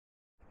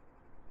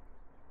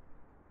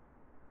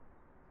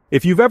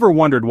If you've ever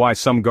wondered why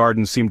some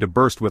gardens seem to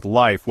burst with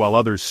life while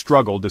others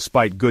struggle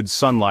despite good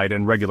sunlight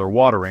and regular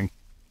watering,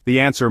 the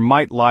answer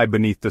might lie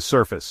beneath the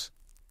surface.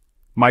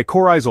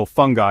 Mycorrhizal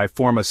fungi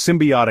form a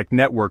symbiotic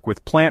network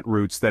with plant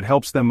roots that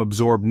helps them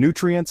absorb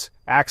nutrients,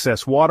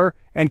 access water,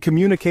 and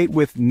communicate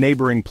with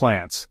neighboring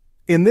plants.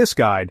 In this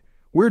guide,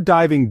 we're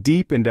diving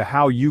deep into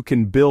how you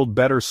can build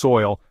better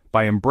soil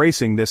by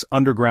embracing this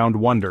underground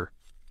wonder.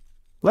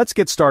 Let's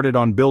get started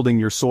on building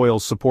your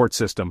soil's support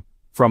system,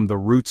 from the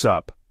roots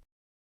up.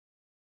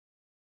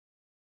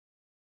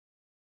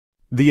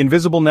 The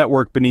invisible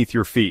network beneath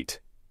your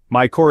feet.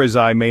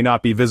 Mycorrhizae may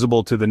not be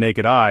visible to the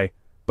naked eye,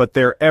 but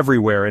they're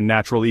everywhere in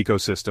natural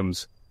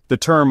ecosystems. The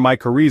term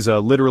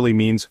mycorrhiza literally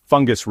means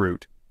fungus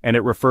root, and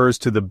it refers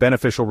to the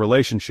beneficial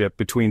relationship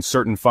between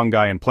certain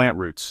fungi and plant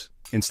roots.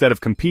 Instead of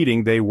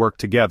competing, they work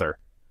together.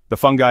 The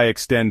fungi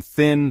extend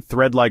thin,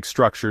 thread-like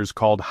structures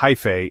called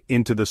hyphae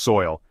into the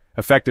soil,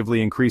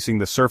 effectively increasing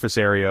the surface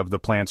area of the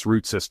plant's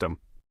root system.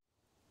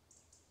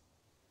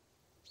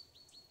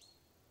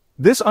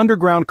 This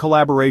underground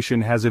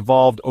collaboration has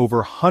evolved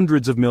over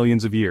hundreds of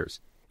millions of years.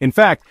 In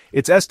fact,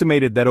 it's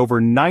estimated that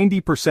over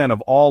 90%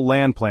 of all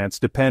land plants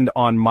depend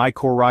on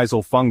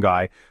mycorrhizal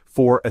fungi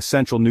for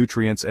essential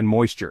nutrients and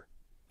moisture.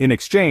 In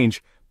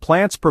exchange,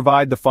 plants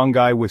provide the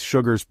fungi with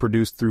sugars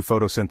produced through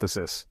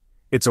photosynthesis.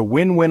 It's a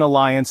win-win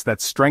alliance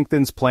that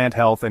strengthens plant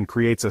health and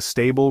creates a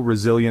stable,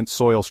 resilient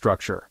soil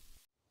structure.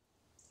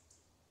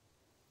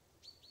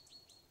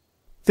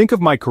 Think of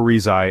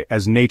mycorrhizae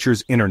as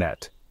nature's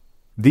internet.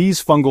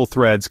 These fungal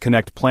threads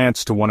connect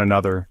plants to one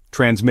another,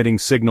 transmitting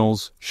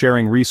signals,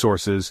 sharing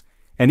resources,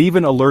 and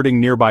even alerting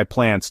nearby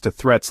plants to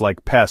threats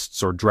like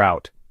pests or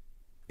drought.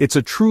 It's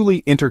a truly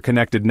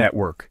interconnected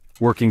network,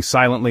 working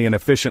silently and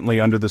efficiently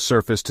under the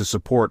surface to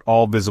support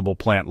all visible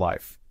plant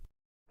life.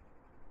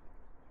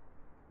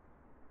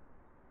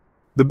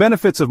 The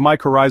benefits of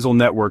mycorrhizal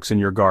networks in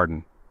your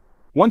garden.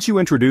 Once you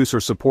introduce or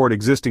support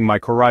existing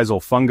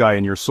mycorrhizal fungi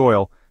in your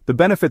soil, the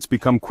benefits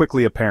become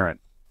quickly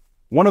apparent.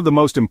 One of the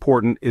most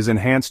important is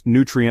enhanced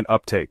nutrient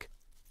uptake.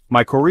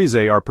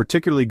 Mycorrhizae are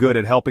particularly good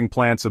at helping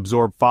plants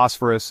absorb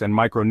phosphorus and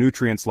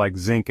micronutrients like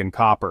zinc and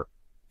copper,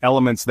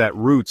 elements that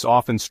roots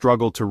often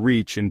struggle to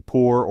reach in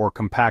poor or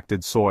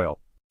compacted soil.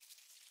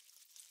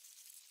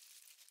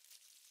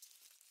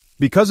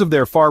 Because of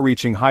their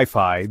far-reaching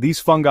hyphae, these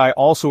fungi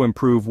also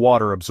improve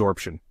water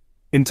absorption.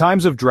 In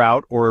times of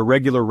drought or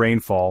irregular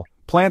rainfall,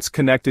 plants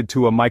connected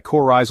to a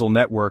mycorrhizal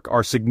network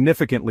are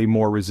significantly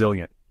more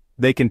resilient.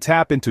 They can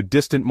tap into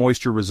distant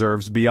moisture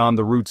reserves beyond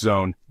the root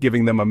zone,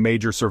 giving them a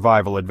major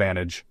survival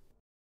advantage.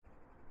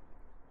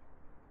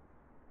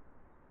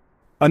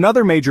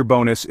 Another major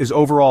bonus is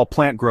overall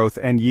plant growth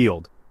and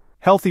yield.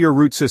 Healthier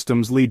root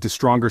systems lead to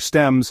stronger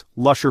stems,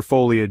 lusher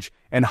foliage,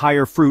 and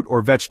higher fruit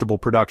or vegetable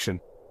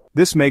production.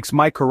 This makes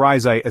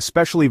mycorrhizae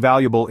especially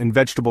valuable in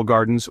vegetable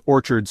gardens,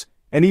 orchards,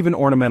 and even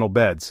ornamental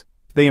beds.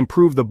 They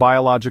improve the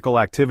biological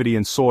activity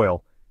in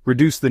soil,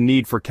 reduce the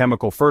need for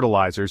chemical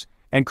fertilizers,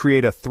 and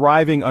create a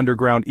thriving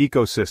underground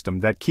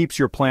ecosystem that keeps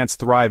your plants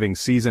thriving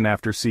season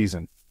after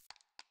season.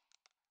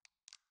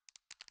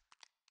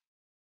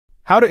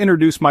 How to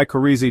introduce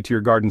mycorrhizae to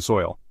your garden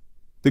soil.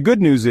 The good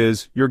news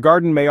is, your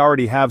garden may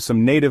already have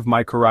some native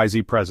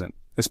mycorrhizae present,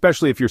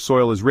 especially if your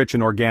soil is rich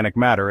in organic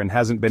matter and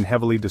hasn't been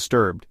heavily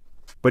disturbed.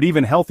 But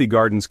even healthy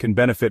gardens can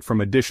benefit from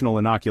additional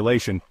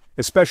inoculation,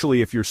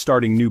 especially if you're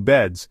starting new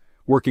beds,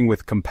 working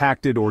with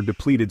compacted or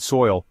depleted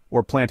soil,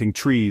 or planting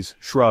trees,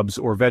 shrubs,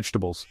 or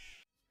vegetables.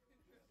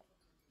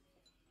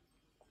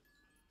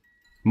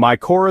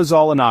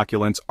 Mycorrhizal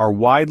inoculants are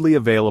widely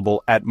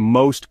available at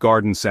most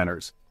garden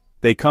centers.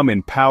 They come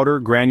in powder,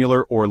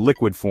 granular, or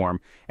liquid form,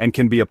 and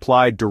can be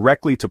applied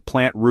directly to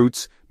plant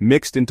roots,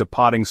 mixed into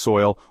potting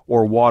soil,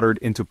 or watered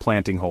into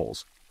planting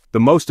holes. The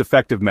most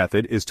effective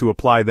method is to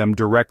apply them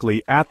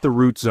directly at the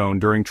root zone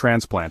during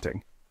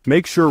transplanting.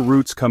 Make sure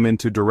roots come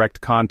into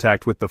direct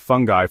contact with the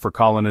fungi for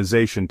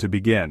colonization to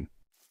begin.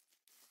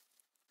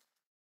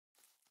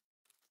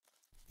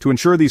 To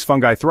ensure these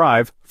fungi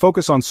thrive,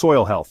 focus on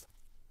soil health.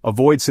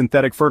 Avoid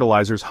synthetic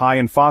fertilizers high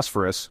in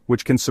phosphorus,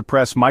 which can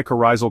suppress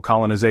mycorrhizal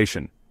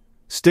colonization.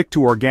 Stick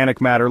to organic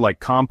matter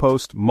like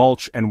compost,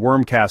 mulch, and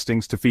worm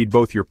castings to feed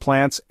both your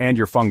plants and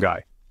your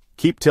fungi.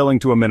 Keep tilling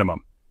to a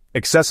minimum.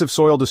 Excessive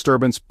soil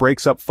disturbance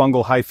breaks up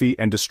fungal hyphae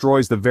and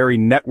destroys the very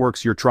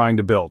networks you're trying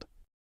to build.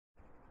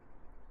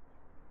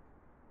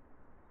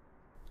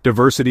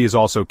 Diversity is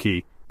also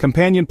key.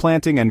 Companion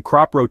planting and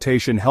crop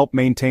rotation help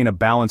maintain a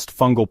balanced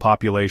fungal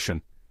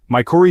population.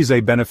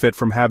 Mycorrhizae benefit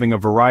from having a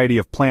variety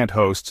of plant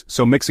hosts,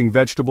 so mixing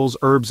vegetables,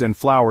 herbs, and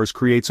flowers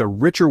creates a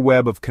richer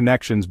web of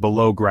connections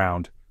below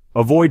ground.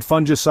 Avoid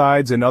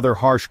fungicides and other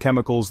harsh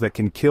chemicals that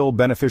can kill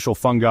beneficial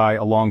fungi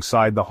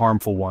alongside the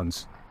harmful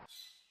ones.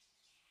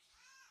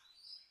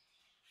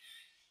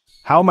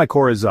 How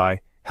mycorrhizae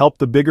help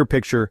the bigger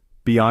picture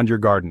beyond your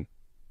garden.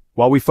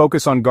 While we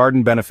focus on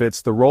garden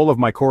benefits, the role of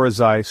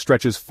mycorrhizae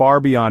stretches far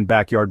beyond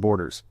backyard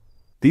borders.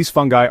 These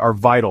fungi are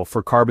vital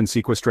for carbon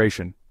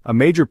sequestration, a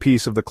major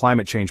piece of the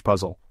climate change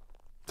puzzle.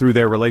 Through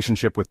their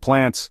relationship with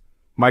plants,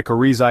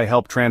 Mycorrhizae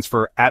help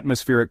transfer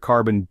atmospheric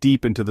carbon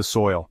deep into the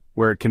soil,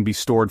 where it can be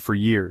stored for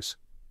years.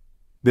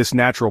 This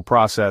natural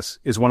process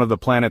is one of the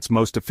planet's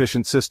most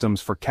efficient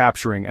systems for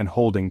capturing and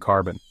holding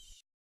carbon.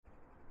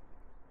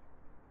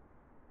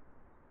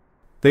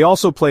 They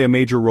also play a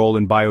major role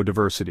in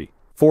biodiversity.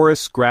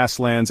 Forests,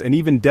 grasslands, and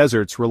even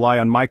deserts rely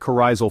on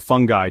mycorrhizal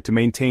fungi to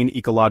maintain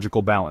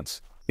ecological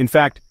balance. In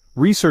fact,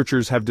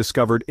 researchers have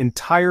discovered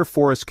entire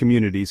forest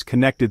communities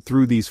connected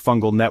through these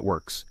fungal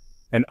networks.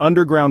 An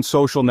underground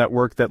social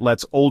network that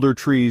lets older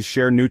trees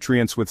share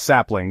nutrients with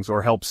saplings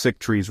or help sick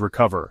trees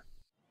recover.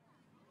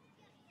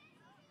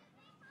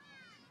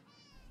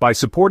 By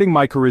supporting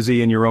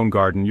mycorrhizae in your own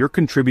garden, you're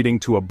contributing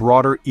to a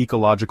broader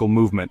ecological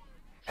movement.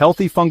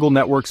 Healthy fungal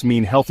networks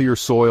mean healthier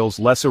soils,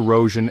 less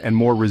erosion, and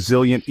more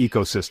resilient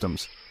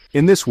ecosystems.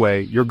 In this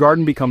way, your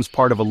garden becomes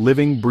part of a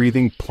living,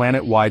 breathing,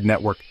 planet-wide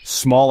network,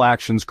 small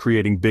actions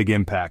creating big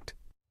impact.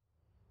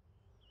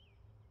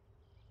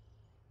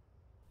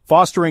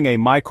 Fostering a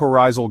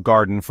mycorrhizal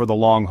garden for the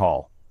long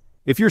haul.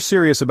 If you're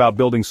serious about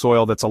building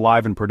soil that's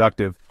alive and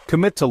productive,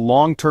 commit to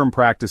long-term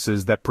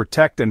practices that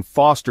protect and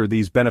foster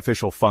these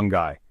beneficial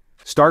fungi.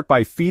 Start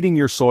by feeding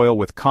your soil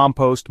with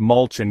compost,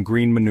 mulch, and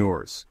green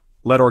manures.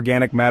 Let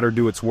organic matter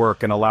do its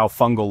work and allow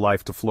fungal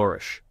life to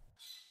flourish.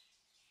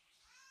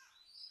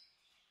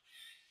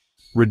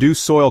 Reduce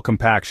soil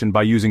compaction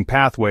by using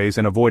pathways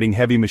and avoiding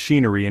heavy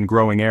machinery in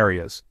growing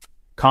areas.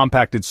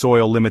 Compacted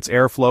soil limits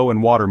airflow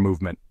and water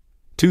movement.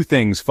 Two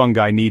things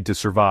fungi need to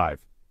survive.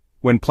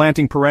 When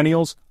planting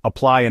perennials,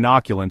 apply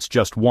inoculants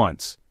just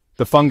once.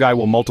 The fungi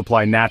will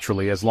multiply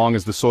naturally as long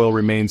as the soil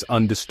remains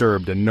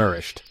undisturbed and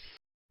nourished.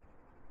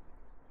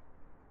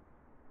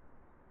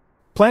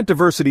 Plant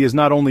diversity is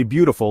not only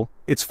beautiful,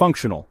 it's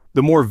functional.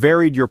 The more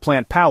varied your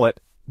plant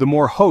palette, the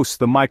more hosts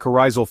the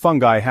mycorrhizal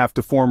fungi have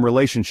to form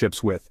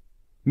relationships with.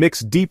 Mix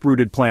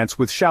deep-rooted plants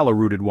with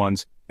shallow-rooted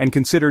ones, and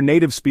consider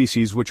native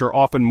species which are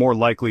often more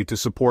likely to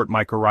support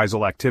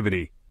mycorrhizal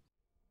activity.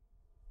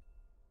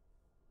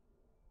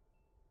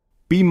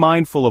 Be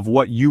mindful of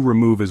what you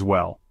remove as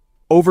well.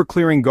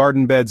 Overclearing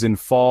garden beds in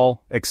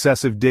fall,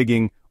 excessive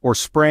digging, or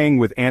spraying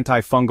with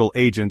antifungal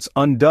agents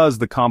undoes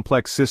the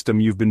complex system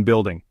you've been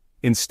building.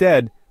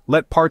 Instead,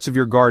 let parts of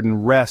your garden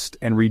rest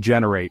and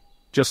regenerate,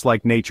 just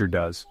like nature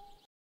does.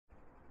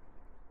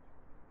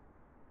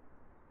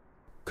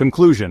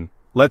 Conclusion: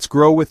 let's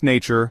grow with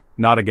nature,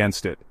 not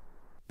against it.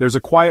 There's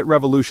a quiet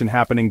revolution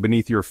happening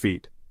beneath your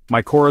feet.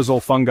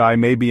 Mycorrhizal fungi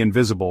may be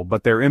invisible,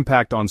 but their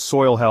impact on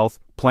soil health,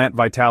 plant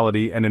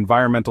vitality, and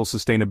environmental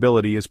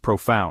sustainability is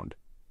profound.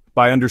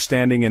 By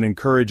understanding and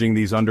encouraging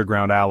these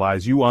underground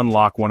allies, you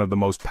unlock one of the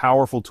most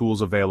powerful tools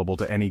available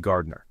to any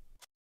gardener.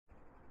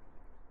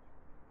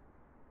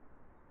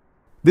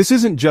 This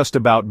isn't just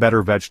about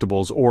better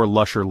vegetables or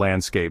lusher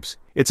landscapes.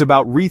 It's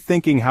about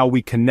rethinking how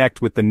we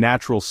connect with the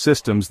natural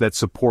systems that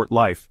support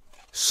life.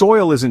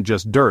 Soil isn't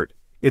just dirt,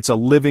 it's a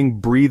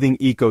living, breathing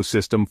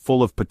ecosystem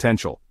full of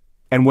potential.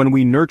 And when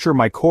we nurture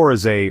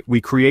mycorrhizae,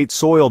 we create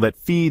soil that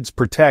feeds,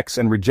 protects,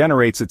 and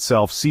regenerates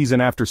itself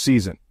season after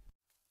season.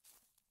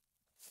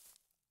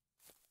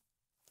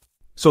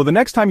 So the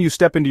next time you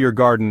step into your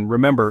garden,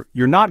 remember,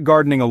 you're not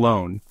gardening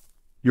alone.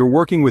 You're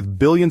working with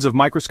billions of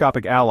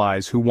microscopic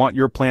allies who want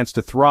your plants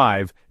to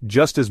thrive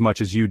just as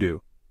much as you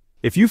do.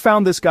 If you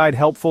found this guide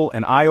helpful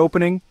and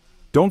eye-opening,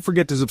 don't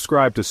forget to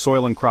subscribe to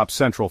Soil and Crop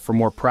Central for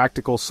more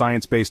practical,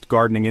 science-based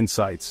gardening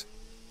insights.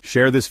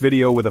 Share this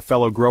video with a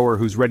fellow grower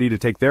who's ready to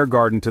take their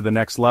garden to the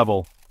next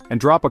level, and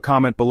drop a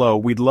comment below.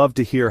 We'd love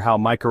to hear how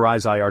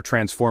mycorrhizae are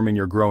transforming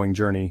your growing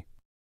journey.